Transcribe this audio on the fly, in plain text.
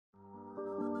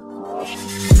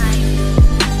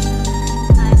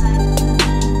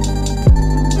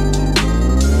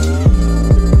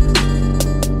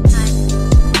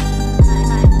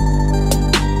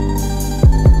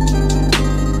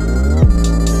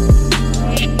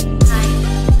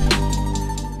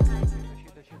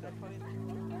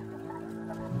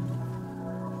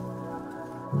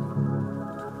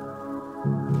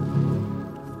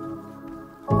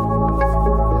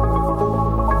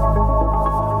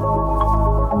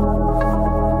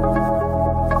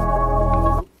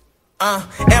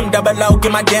M-double-O,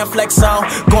 get my damn flex on.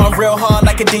 Going real hard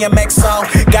like a DMX song.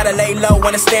 Gotta lay low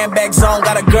in a stand back zone.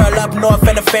 Got a girl up north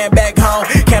and a fan back home.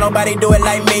 Can't nobody do it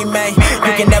like me, man.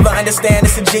 You can never understand,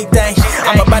 it's a G thing.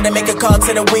 I'm about to make a call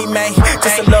to the Wii, man.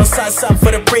 Just a little something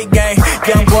for the pregame.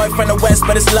 Young boy from the west,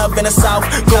 but it's love in the south.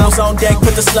 Goons on deck,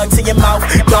 put the slug to your mouth.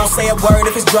 Don't say a word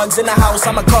if it's drugs in the house.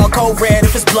 I'ma call code red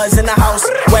if it's bloods in the house.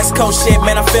 West Coast shit,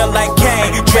 man, I feel like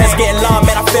Kane. Dress getting long,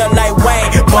 man, I feel like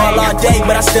Wayne. Ball all day,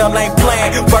 but I still ain't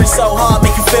playing. Work so hard,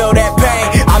 make you feel that pain.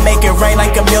 I make it rain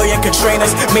like a million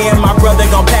Katrinas. Me and my brother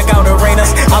gon' pack out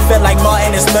arenas. I feel like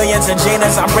Martin, it's millions of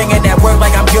Ginas. I'm bringing that work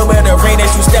like I'm Gilbert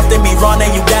Arenas. You stepped in me wrong,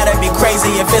 then you gotta be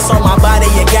crazy. If it's on my body,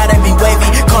 you gotta be wavy.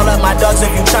 Call up my dogs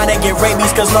if you tryna get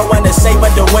rabies, cause no one to save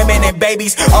but the women and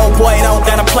babies. Oh boy, don't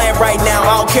got a plan right now.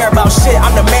 I don't care about shit,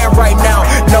 I'm the man right now.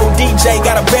 No DJ,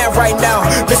 got a band right now.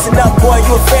 Listen up, boy,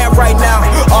 you a fan right now.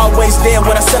 Always did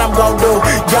what I said I'm gon' do.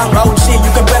 Young OG,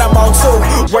 you can bet I'm on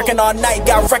too. Working all night,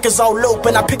 got records on loop,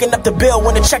 and I'm picking up the bill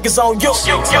when the check is on you.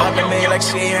 She talk to me like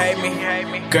she hate me.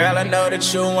 Girl, I know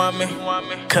that you want me,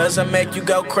 cause I make you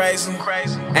go crazy.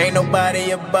 Ain't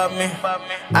nobody above me.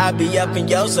 I be up in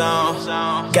your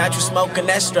zone. Got you smoking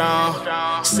that strong.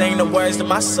 Sing the words to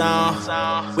my song.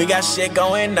 We got shit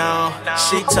going on.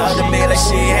 She talk to me like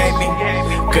she hate me.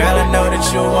 Girl, I know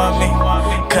that you want me,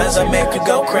 cause I make you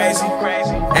go crazy.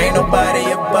 Ain't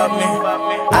nobody above me.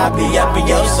 I be up in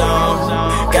your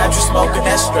zone. Got you smoking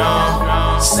that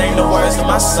strong. Sing the words to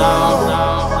my song.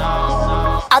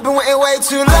 I've been waiting way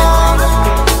too long.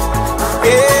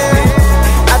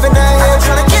 Yeah, I've been out here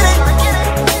tryna get it.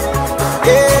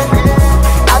 Yeah,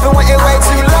 I've been waiting way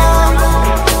too long.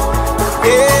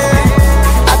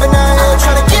 Yeah, I've been out here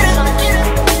tryna get it.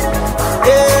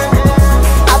 Yeah,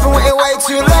 I've been waiting way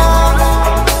too long.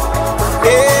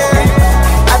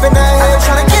 Yeah, I've been out here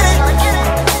tryna get it.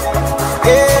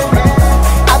 Yeah,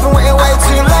 I've been waiting way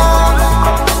too long.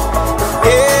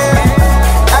 Yeah,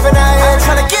 I've been out here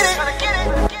tryna get it.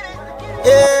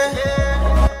 Yeah.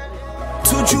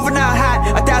 Too juvenile hot,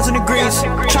 1,000 degrees.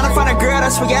 Tryna find a girl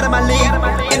that's way out of my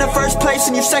league. In the first place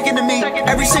and you second to me.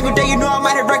 Every single day you know I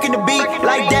might have wrecking the beat.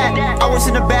 Like that, I was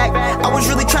in the back. I was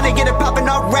really tryna get it poppin'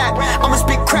 off rap. I'ma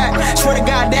spit crack, swear to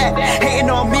God that. Hating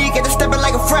on me, get to steppin'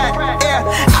 like a frat. Yeah,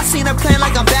 I seen her playing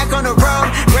like I'm back on the road.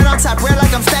 Red on top, red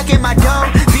like I'm stacking my dough.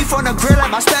 Beef on the grill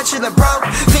like my spatula broke.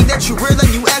 Think that you real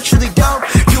and you actually don't.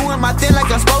 You in my thing like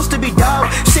I'm supposed to be dog.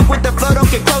 Sick with the flow, don't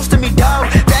get close to me, dog.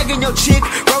 Bagging your chick,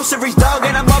 groceries, dog.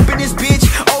 And I'm up in this bitch,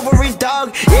 ovaries,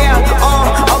 dog. Yeah,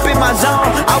 up in my zone.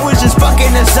 I was just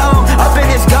fucking the zone, up in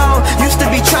this gone. Used to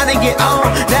be trying to get on,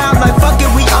 now I'm like fuck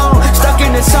it, we on. Stuck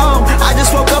in this song, I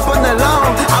just woke up on the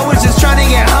lawn. I was just trying to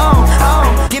get home.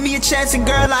 Give me a chance and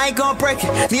girl, I ain't gon' break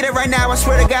it. Need it right now, I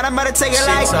swear to God, I'm about to take it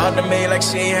like. She talk to me like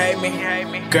she hate me.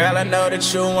 Girl, I know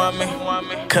that you want me,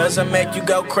 cause I make you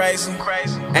go crazy.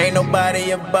 Ain't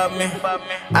nobody above me.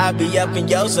 I be up in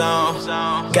your zone.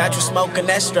 Got you smoking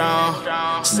that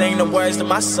strong. Sing the words to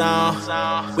my song.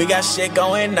 We got shit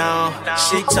going on.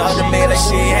 She talk to me like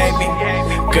she hate me.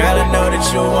 Girl, I know that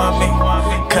you want me,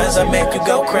 cause I make you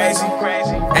go crazy.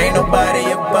 Ain't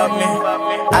nobody above me.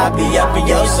 I be up in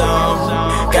your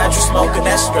zone. Got you smoking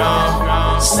that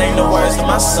strong. Sing the words to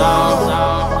my song.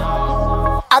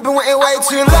 I've been waiting way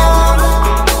too long.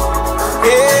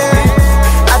 Yeah,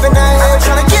 I've been out here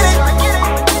tryna get it.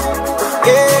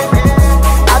 Yeah,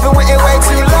 I've been waiting way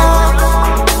too long.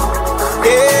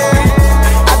 Yeah,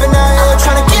 I've been out here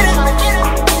tryna get it.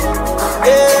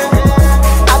 Yeah,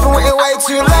 I've been waiting way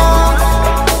too long.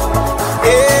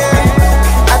 Yeah,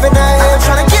 I've been out here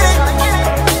tryna get it.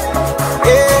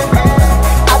 Yeah,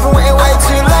 I've been waiting way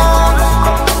too long.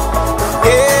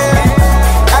 Yeah,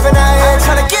 I've been out here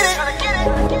tryna get it.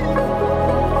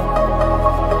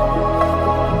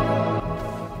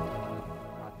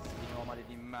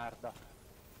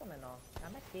 Come no? A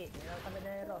me sì, mi devo far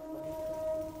vedere il rosso.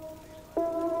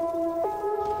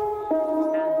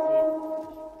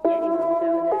 Anzi, ieri me lo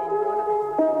potevo vedere in zona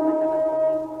perché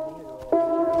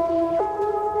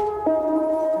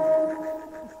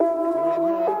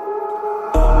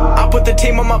I put the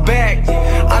team on my back.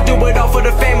 I do it all for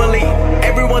the family.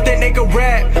 Everyone think they can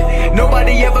rap.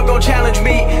 Nobody ever gon' challenge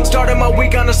me. Started my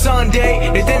week on a Sunday.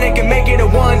 They think they can make it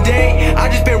in one day. I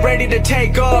just been ready to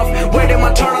take off, waiting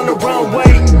my turn on the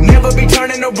runway. Never be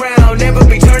turning around, never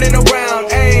be turning around,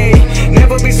 ayy.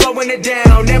 Never be slowing it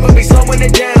down, never be slowing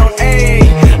it down, ayy.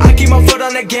 I keep my foot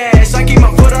on the gas, I keep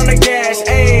my foot on the gas,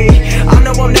 ayy. I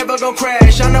know I'm never gon'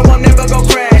 crash, I know I'm never gon'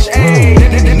 crash, ayy.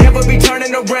 Never be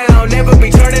turning around, never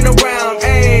be turning around,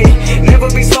 ayy. Never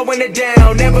be slowing it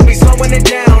down, never be slowing it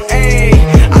down, ayy.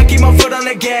 I keep my foot on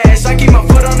the gas, I keep my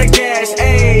foot on the gas,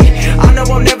 ayy. I know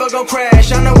I'm never gon' crash.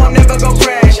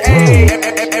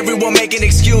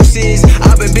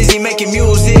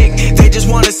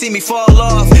 see me fall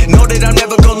off. Know that I'm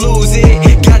never gonna lose it.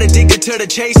 Got addicted to the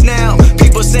chase now.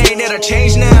 People saying that I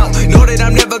changed now. Know that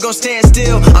I'm never gonna stand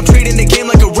still. I'm treating the game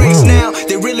like a race now.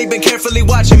 They really been carefully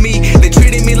watching me. They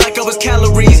treated me like I was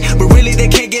calories, but really they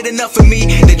can't get enough of me.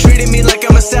 They treated me like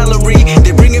I'm a salary.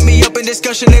 They bringing me up in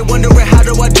discussion. They wondering how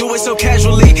do I do it so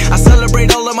casually. I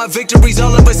celebrate all of my victories.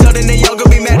 All of a sudden they all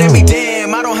gonna be mad at me.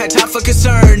 Damn, I don't have time for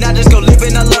concern. I just go live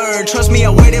and I learn. Trust me,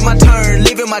 I waited my turn.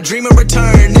 Living my dream in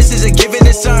return. This is a given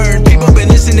concern. People been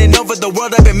listening over the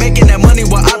world. I've been making that money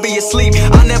while I be asleep.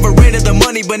 I never ran to the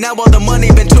money, but now all the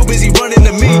money been too busy running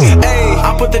to me. Ayy,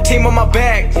 I put the team on my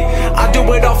back. I do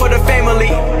it all for the family.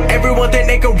 Everyone think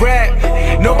they can rap.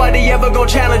 Nobody ever gon'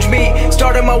 challenge me.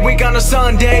 Started my week on a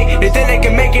Sunday. They think they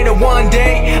can make it in one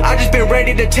day. I just been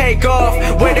ready to take off.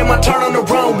 Waiting my turn on the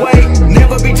runway.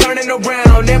 Never be turning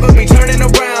around. Never be turning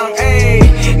around.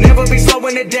 Ayy, never be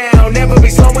slowing it down. Never be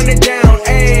slowing it down.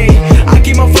 Ayy, I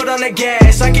keep my foot on the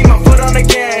gas. I keep my foot on the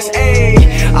gas. Ayy,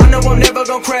 I know I'm never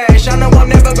gon' crash. I know I'm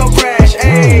never gon' crash.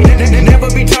 Ayy, never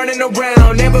be turning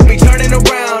around. Never be turning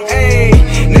around.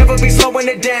 Ayy, never be slowing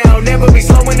it down. Never be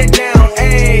slowing it down.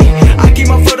 Ayy, I keep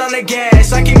my foot on the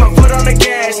gas. I keep my foot on the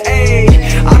gas. Ayy,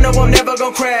 I know I'm never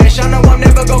gon' crash. I know I'm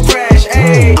never gon' crash.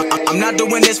 Ayy, I'm not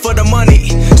doing this for the money,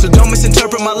 so don't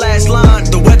misinterpret my last line.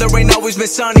 The weather ain't always been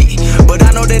sunny, but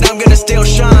I know that I'm gonna still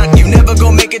shine. You never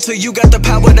gon' make it till you got the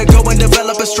power to go and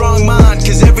develop a strong mind.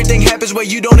 Cause everything happens where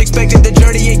you don't expect it. The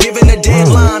journey ain't given a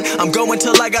deadline. I'm going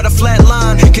till I got a flat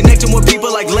line, connecting with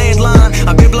people like landline.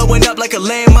 I've been blowing up like a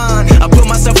landmine. I put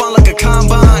myself on like a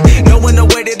combine, knowing the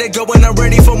way that they go and I'm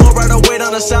ready for more. I don't wait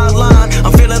on the sideline.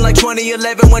 I'm feeling like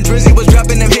 2011 when Drizzy was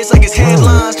dropping them hits like his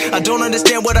headlines. I don't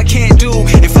understand what I can't do.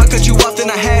 If I cut you off then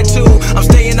I had to. I'm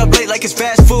staying up late like it's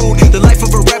fast food. The life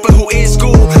of a rapper who in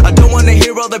school. I don't wanna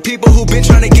hear all the people who been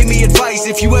trying to give me advice.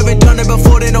 If you haven't done it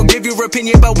before, then don't give your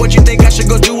opinion about what you think I should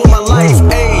go do with my life.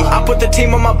 Ayy, I put the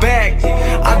team on my back.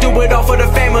 I do it all for the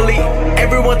family.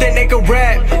 Everyone think they can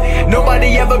rap.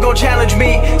 Nobody ever gon' challenge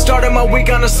me. Started my week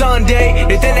on a Sunday.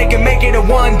 They think they can make it in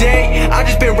one day. I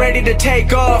just been ready to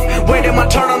take off. Waiting my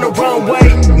turn on the runway.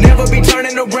 Never be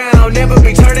turning around. Never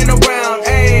be turning around.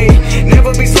 Ayy,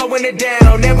 never be slowing it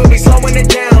down. Never be slowing it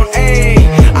down. Ayy,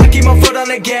 I keep my foot on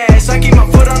the gas. I keep my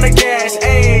foot on the gas.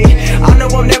 Ayy, I know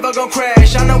I'm never gon'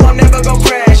 crash. I know I'm never gon'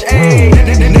 crash. Ayy,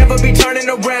 never be turning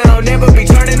around. Never be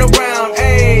turning around.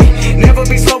 Ayy, never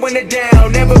be slowing it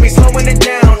down. Never be slowing it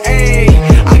down.